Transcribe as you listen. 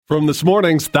From this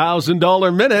morning's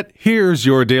 $1,000 Minute, here's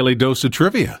your daily dose of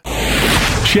trivia.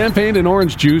 Champagne and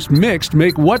orange juice mixed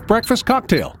make what breakfast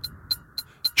cocktail?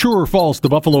 True or false, the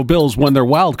Buffalo Bills won their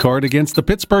wild card against the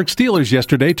Pittsburgh Steelers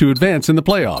yesterday to advance in the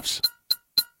playoffs.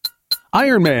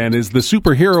 Iron Man is the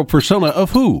superhero persona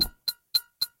of who?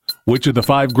 Which of the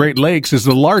 5 Great Lakes is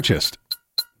the largest?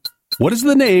 What is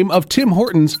the name of Tim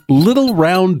Hortons' Little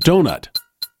Round Donut?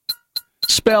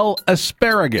 Spell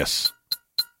asparagus.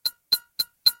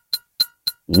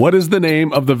 What is the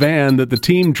name of the van that the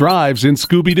team drives in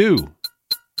Scooby-Doo?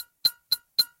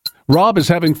 Rob is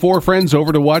having 4 friends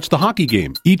over to watch the hockey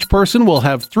game. Each person will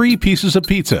have 3 pieces of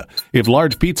pizza. If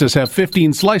large pizzas have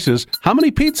 15 slices, how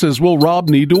many pizzas will Rob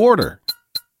need to order?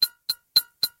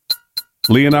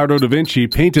 Leonardo da Vinci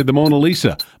painted the Mona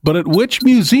Lisa, but at which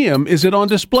museum is it on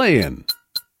display in?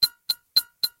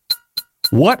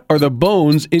 What are the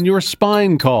bones in your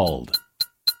spine called?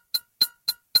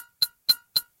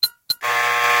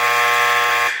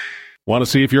 Want to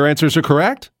see if your answers are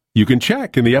correct? You can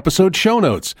check in the episode show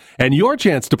notes. And your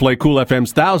chance to play Cool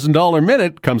FM's $1,000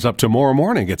 Minute comes up tomorrow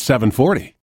morning at 7:40.